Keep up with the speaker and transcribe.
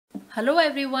Hello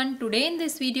everyone, today in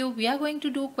this video we are going to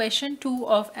do question 2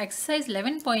 of exercise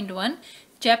 11.1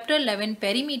 chapter 11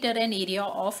 perimeter and area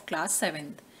of class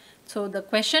 7th. So the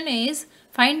question is,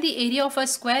 find the area of a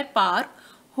square park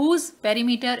whose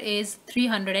perimeter is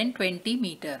 320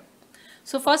 meter.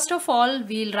 So first of all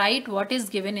we'll write what is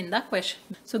given in the question.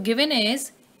 So given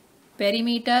is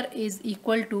perimeter is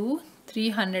equal to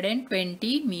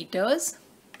 320 meters.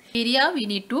 Area we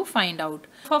need to find out.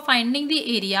 For finding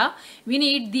the area we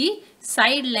need the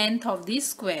side length of the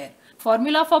square.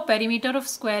 Formula for perimeter of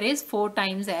square is 4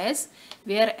 times s,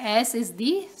 where s is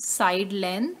the side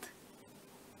length.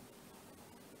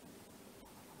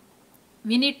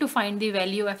 We need to find the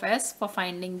value of s for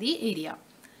finding the area.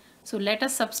 So let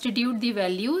us substitute the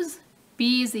values.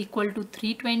 P is equal to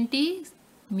 320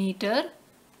 meter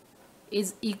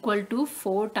is equal to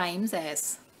 4 times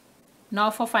s. Now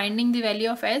for finding the value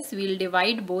of s, we will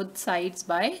divide both sides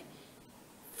by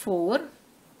 4.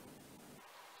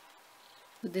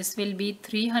 So this will be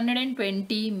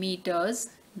 320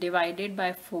 meters divided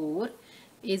by 4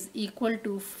 is equal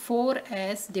to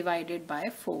 4s divided by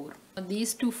 4. Now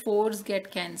these two 4's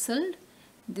get cancelled.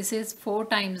 This is 4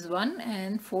 times 1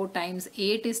 and 4 times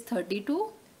 8 is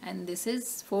 32, and this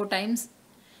is 4 times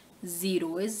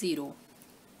 0 is 0.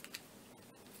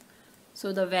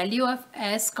 So the value of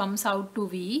s comes out to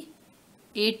be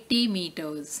 80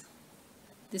 meters.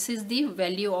 This is the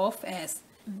value of s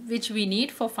which we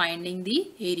need for finding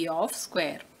the area of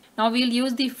square. Now we will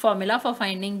use the formula for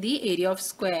finding the area of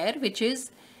square, which is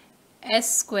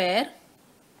s square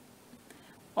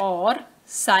or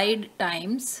side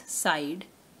times side.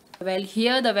 Well,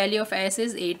 here the value of s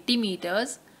is 80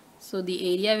 meters. So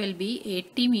the area will be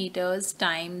 80 meters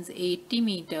times 80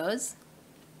 meters,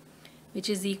 which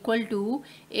is equal to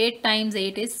 8 times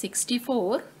 8 is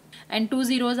 64, and 2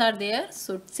 zeros are there,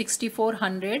 so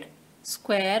 6400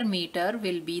 square meter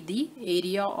will be the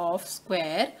area of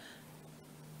square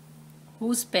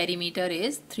whose perimeter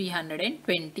is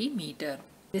 320 meter.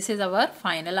 This is our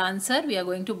final answer. We are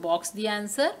going to box the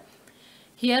answer.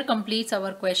 Here completes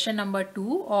our question number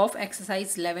 2 of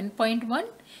exercise 11.1.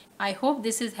 I hope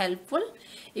this is helpful.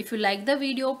 If you like the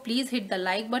video, please hit the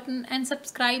like button and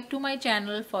subscribe to my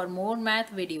channel for more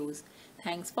math videos.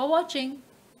 Thanks for watching.